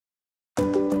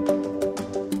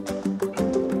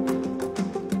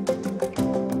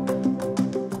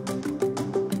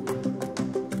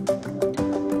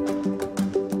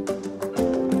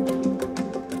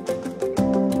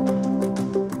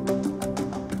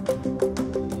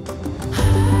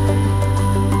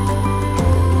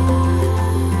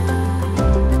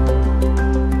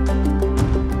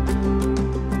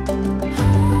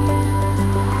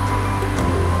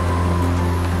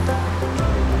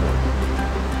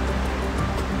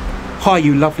Hi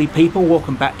you lovely people,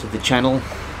 welcome back to the channel.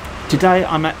 Today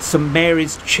I'm at St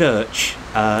Mary's Church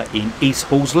in East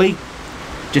Horsley,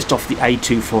 just off the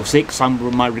A246.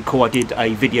 Some might recall I did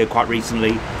a video quite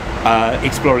recently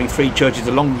exploring 3 churches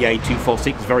along the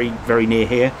A246, very near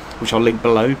here, which I'll link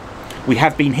below. We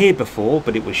have been here before,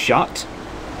 but it was shut.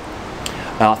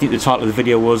 I think the title of the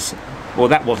video was, well,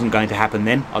 that wasn't going to happen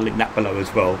then. I'll link that below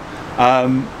as well.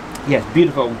 Yes,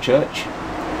 beautiful old church,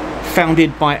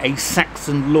 founded by a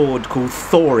Saxon lord called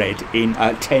Thored in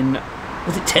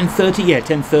 1030? Yeah,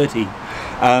 1030.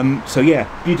 So yeah,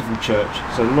 beautiful church.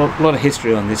 So a lot of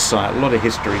history on this site, a lot of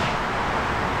history.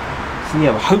 So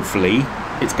yeah, well, hopefully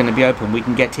it's going to be open, we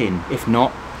can get in. If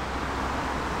not,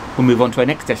 we'll move on to our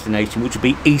next destination, which will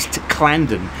be East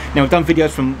Clandon. Now, I've done videos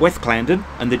from West Clandon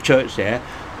and the church there,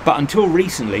 but until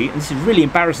recently, and this is really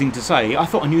embarrassing to say, I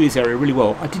thought I knew this area really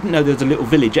well. I didn't know there was a little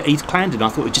village at East Clandon. I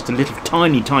thought it was just a little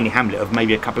tiny hamlet of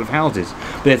maybe a couple of houses.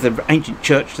 But there's an ancient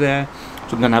church there,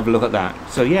 so I'm going to have a look at that.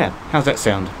 So yeah, how's that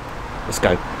sound? Let's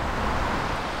go.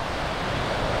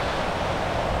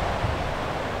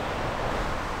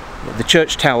 The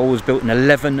church tower was built in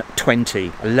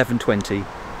 1120.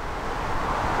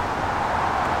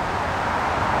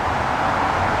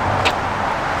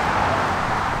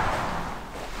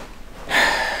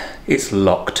 It's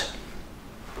locked.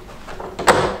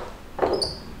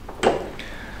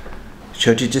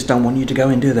 Churches just don't want you to go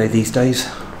in, do they, these days?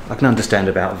 I can understand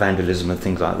about vandalism and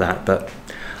things like that, but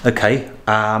okay,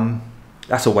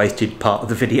 that's a wasted part of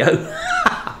the video.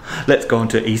 Let's go on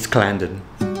to East Clandon.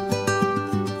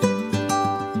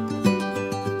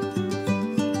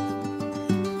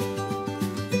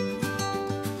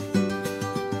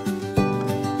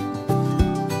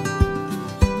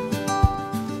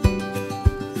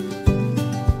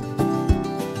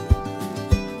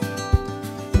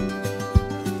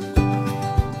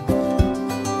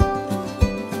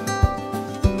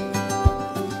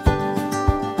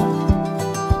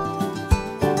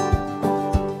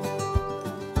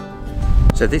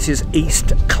 So this is East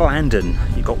Clandon.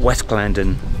 You've got West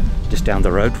Clandon just down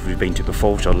the road, which we've been to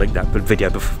before, which I'll link that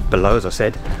video below, as I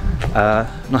said.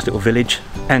 Nice little village,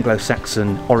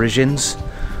 Anglo-Saxon origins,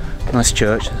 nice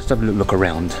church. Let's have a little look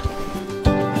around.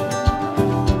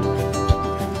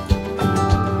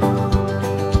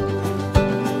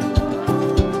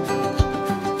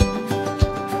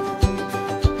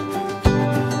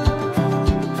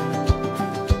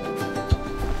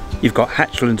 You've got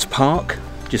Hatchlands Park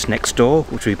just next door,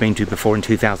 which we've been to before in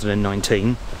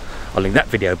 2019. I'll link that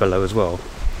video below as well.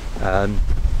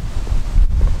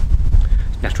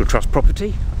 National Trust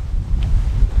property.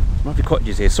 Lovely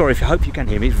cottages here. Sorry, I hope you can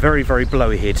hear me. It's very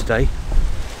blowy here today.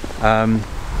 But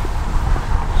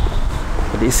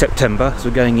it is September, so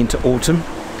we're going into autumn.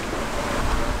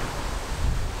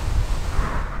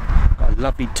 Got a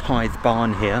lovely tithe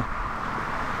barn here.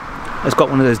 It's got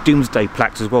one of those doomsday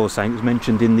plaques as well, saying it was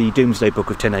mentioned in the Doomsday Book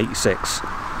of 1086.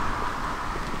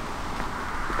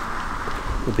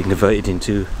 We're being converted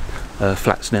into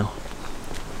flats now.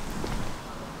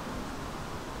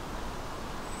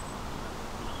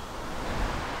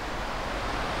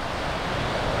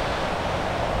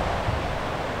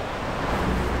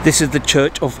 This is the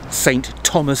Church of St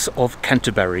Thomas of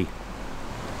Canterbury.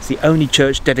 It's the only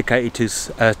church dedicated to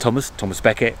Thomas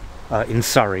Beckett in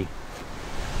Surrey.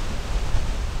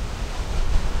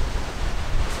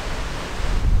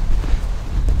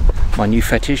 My new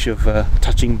fetish of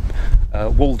touching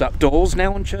walled up doors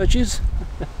now on churches.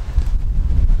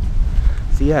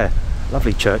 So yeah,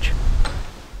 lovely church.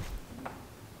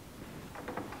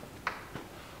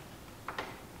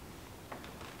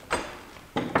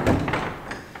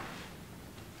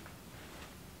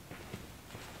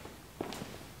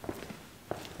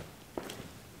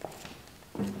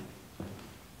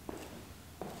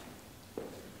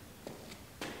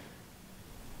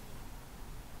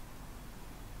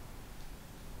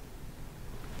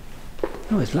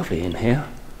 Oh, it's lovely in here.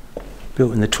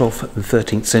 Built in the 12th and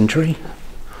 13th century.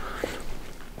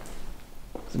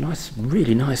 It's a nice,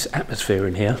 really nice atmosphere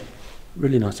in here.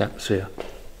 Really nice atmosphere.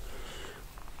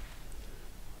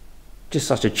 Just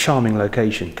such a charming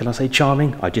location. Can I say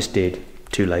charming? I just did.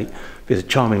 Too late. There's a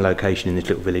charming location in this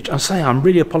little village. I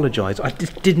really apologise. I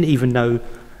just didn't even know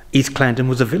East Clandon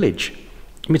was a village.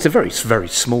 I mean, it's a very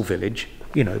small village,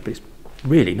 you know, but it's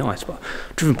really nice. But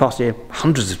I've driven past here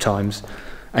hundreds of times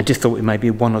and just thought it may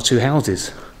be 1 or 2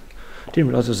 houses. Didn't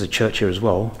realise there was a church here as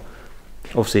well.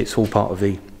 Obviously it's all part of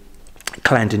the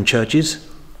Clandon churches.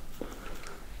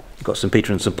 You've got St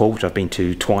Peter and St Paul, which I've been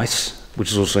to twice,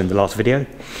 which is also in the last video.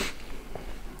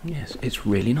 Yes, it's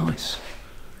really nice.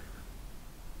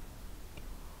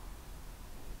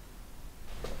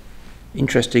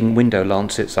 Interesting window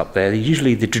lancets up there. They're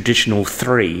usually the traditional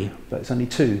 3, but it's only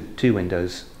two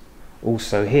windows.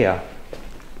 Also here,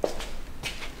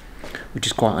 which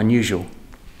is quite unusual.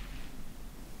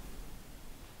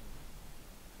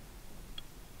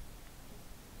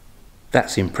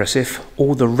 That's impressive.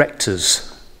 All the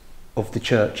rectors of the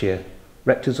church here,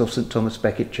 rectors of St Thomas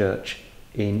Beckett Church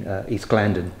in East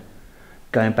Clandon,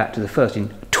 going back to the first in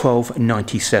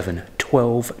 1297.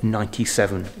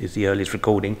 1297 is the earliest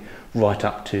recording, right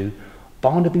up to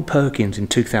Barnaby Perkins in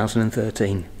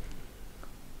 2013.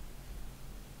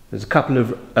 There's a couple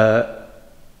of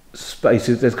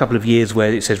spaces, there's a couple of years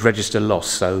where it says register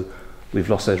lost, so we've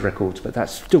lost those records, but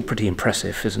that's still pretty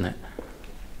impressive, isn't it?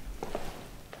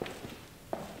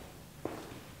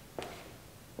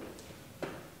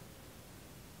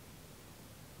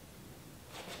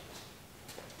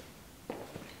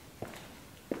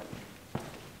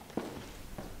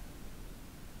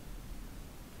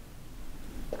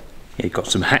 Yeah, you've got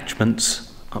some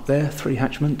hatchments up there, 3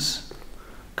 hatchments,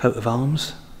 coat of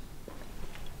arms.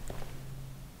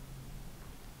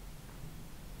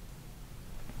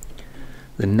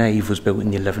 The nave was built in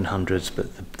the 1100s,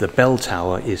 but the bell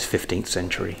tower is 15th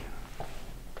century.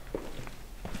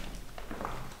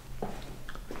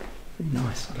 Very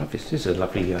nice, I love this. This is a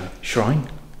lovely shrine,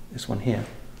 this one here.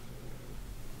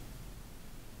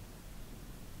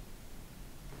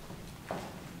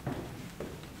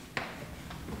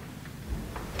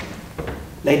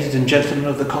 Ladies and gentlemen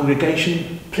of the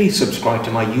congregation, please subscribe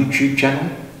to my YouTube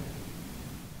channel.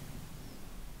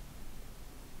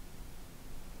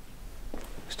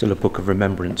 Still a book of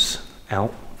remembrance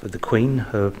out for the Queen.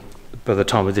 By the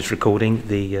time of this recording,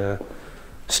 the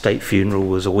state funeral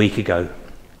was a week ago.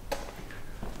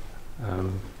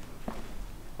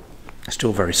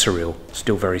 Still very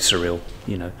surreal,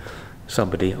 you know.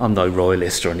 Somebody, I'm no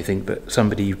royalist or anything, but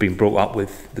somebody you've been brought up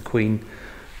with, the Queen,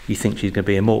 you think she's going to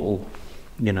be immortal,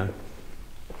 you know.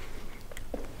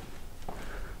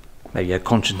 Maybe her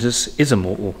consciousness is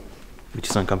immortal, which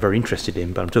is something I'm very interested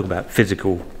in, but I'm talking about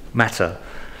physical matter.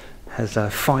 Has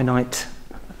a finite,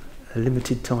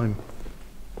 limited time.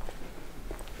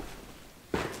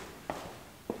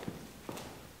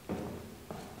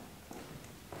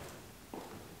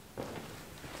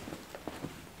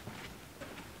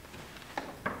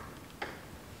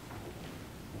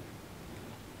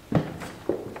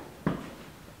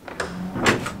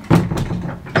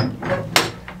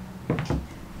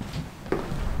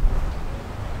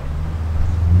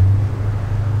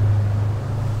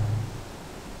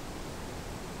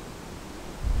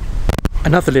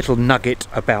 Another little nugget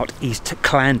about East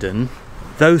Clandon.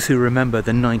 Those who remember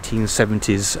the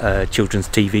 1970s children's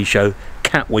TV show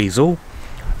Catweasel,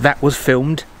 that was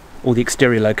filmed, all the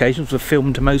exterior locations were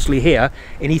filmed mostly here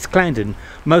in East Clandon,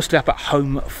 mostly up at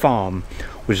Home Farm,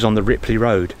 which is on the Ripley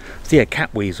Road. So yeah,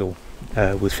 Catweasel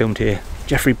was filmed here.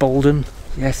 Geoffrey Bolden,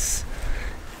 yes.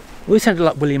 We sounded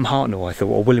like William Hartnell, I thought,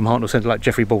 or William Hartnell sounded like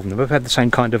Geoffrey Bolden. They both had the same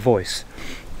kind of voice.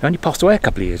 He only passed away a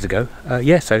couple of years ago.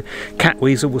 Yeah, so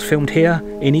Catweasel was filmed here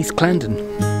in East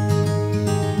Clandon.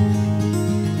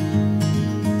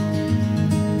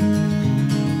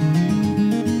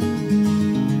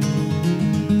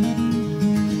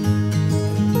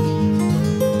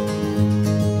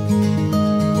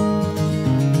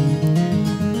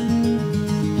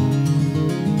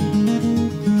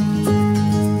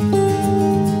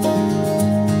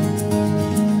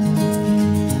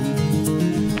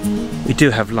 We do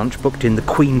have lunch booked in the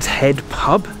Queen's Head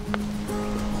pub,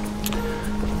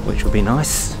 which will be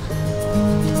nice.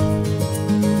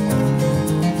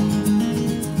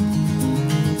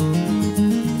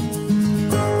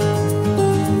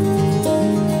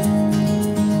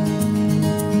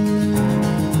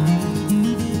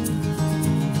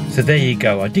 So there you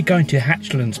go. I did go into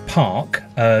Hatchlands Park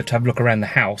to have a look around the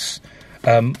house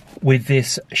with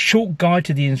this short guide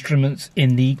to the instruments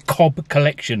in the Cobb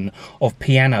collection of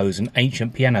pianos and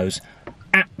ancient pianos.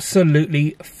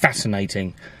 Absolutely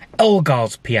fascinating.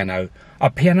 Elgar's piano, a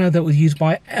piano that was used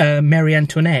by Mary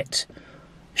Antoinette.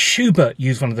 Schubert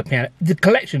used one of the pianos. The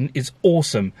collection is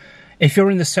awesome. If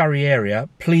you're in the Surrey area,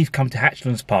 please come to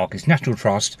Hatchlands Park. It's National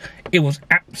Trust. It was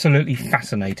absolutely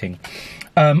fascinating.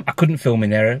 I couldn't film in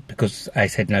there because I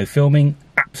said no filming.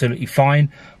 Absolutely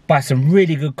fine. But I had some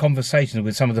really good conversations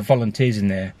with some of the volunteers in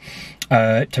there,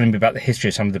 telling me about the history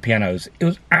of some of the pianos. It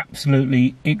was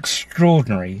absolutely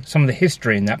extraordinary, some of the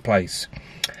history in that place.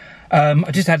 I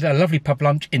just had a lovely pub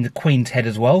lunch in the Queen's Head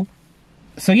as well.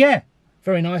 So yeah,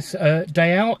 very nice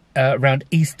day out around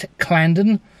East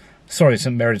Clandon. Sorry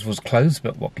St Mary's was closed,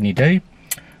 but what can you do?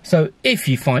 So if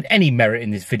you find any merit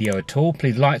in this video at all,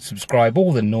 please like, subscribe,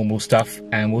 all the normal stuff,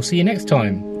 and we'll see you next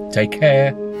time. Take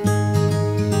care.